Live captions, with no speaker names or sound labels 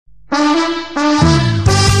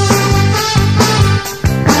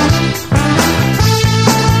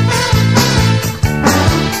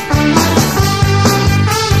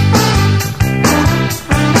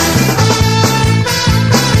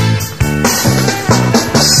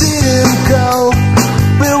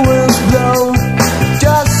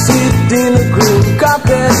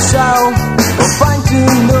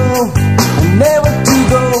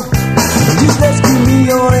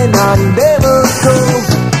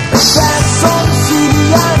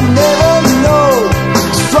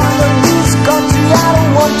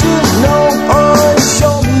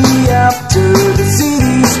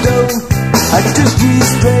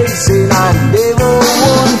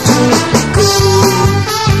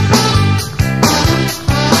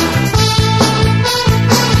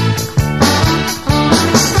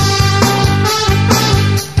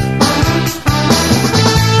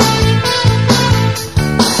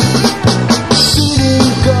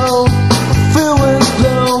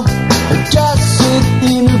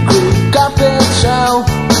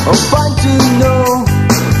Oh, fine to know,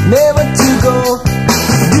 never to go.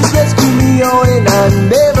 This gets keep me going, I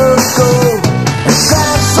never go. And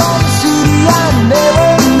cause on the city I never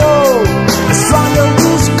know. The strong of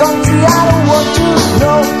this country I don't want to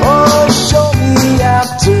know. Oh, show me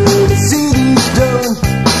after the city's done.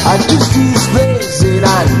 I just this place that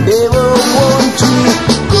I never want to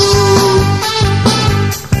go.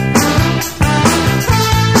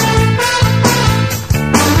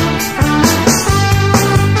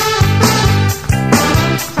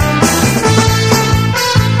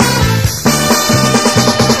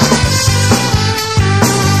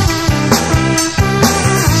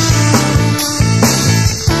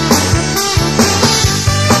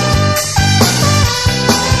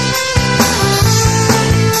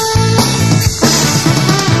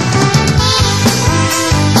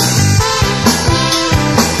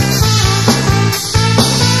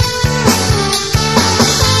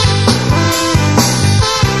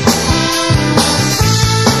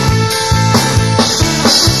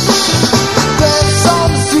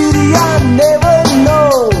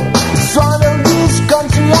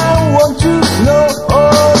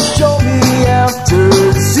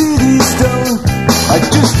 I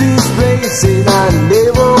just this place and I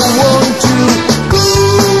never want to go.